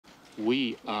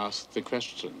We ask the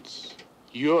questions.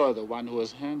 You're the one who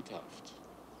was handcuffed.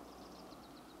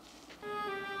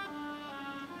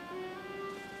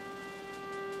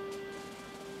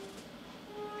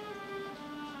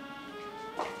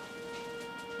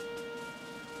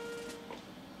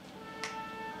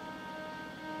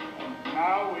 And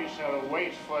now we shall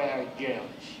wait for her guilt.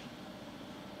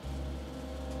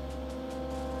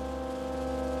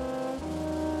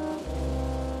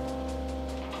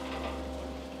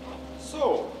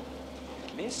 So,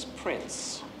 Miss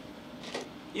Prince,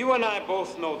 you and I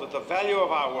both know that the value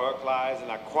of our work lies in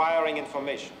acquiring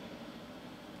information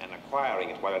and acquiring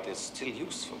it while it is still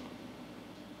useful.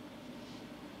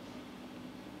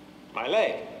 My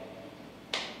leg.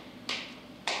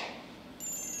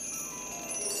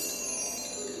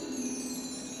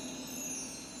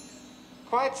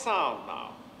 Quite sound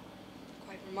now.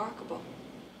 Quite remarkable.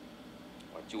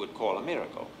 What you would call a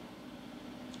miracle.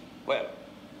 Well,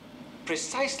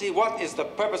 precisely what is the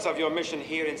purpose of your mission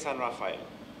here in San Rafael?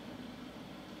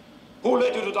 Who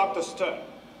led you to Dr. Stern?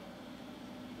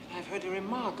 And I've heard a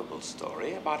remarkable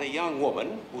story about a young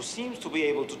woman who seems to be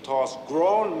able to toss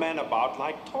grown men about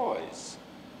like toys.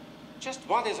 Just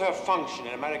what is her function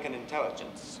in American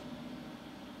intelligence?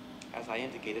 As I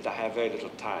indicated, I have very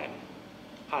little time.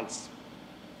 Hans,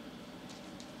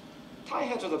 tie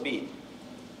her to the beam.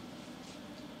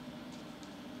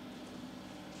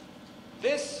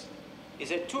 This is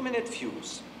a 2-minute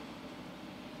fuse.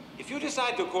 If you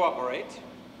decide to cooperate,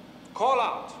 call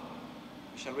out.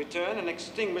 We shall return and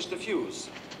extinguish the fuse.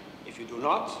 If you do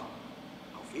not,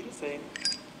 I'll feel the same.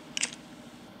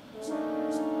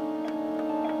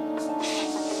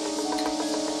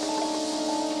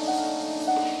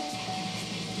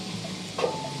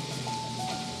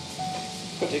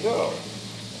 Good to go.